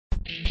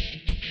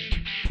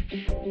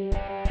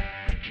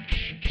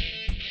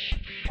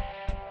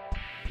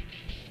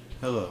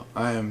Hello,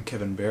 I am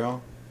Kevin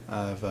Barrow.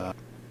 I've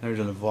never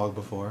done a vlog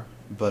before,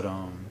 but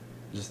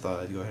just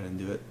thought I'd go ahead and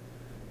do it.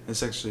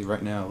 This actually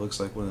right now looks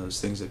like one of those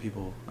things that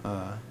people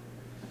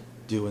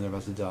do when they're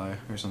about to die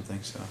or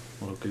something, so I'm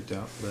a little creeped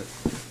out. But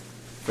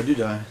if I do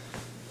die,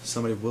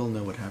 somebody will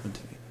know what happened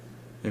to me.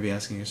 Maybe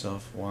asking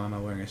yourself, why am I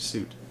wearing a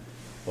suit?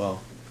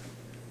 Well,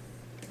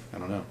 I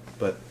don't know,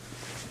 but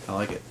I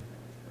like it.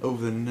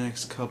 Over the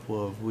next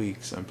couple of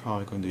weeks, I'm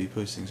probably going to be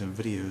posting some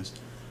videos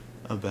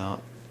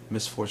about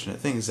misfortunate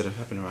things that have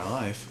happened in my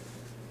life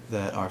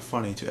that are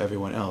funny to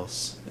everyone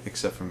else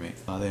except for me.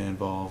 They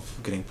involve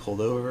getting pulled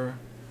over.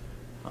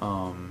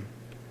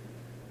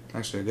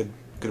 Actually, a good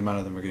amount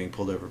of them are getting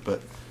pulled over,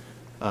 but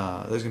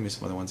there's going to be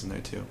some other ones in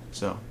there too.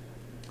 So,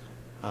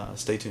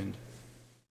 stay tuned.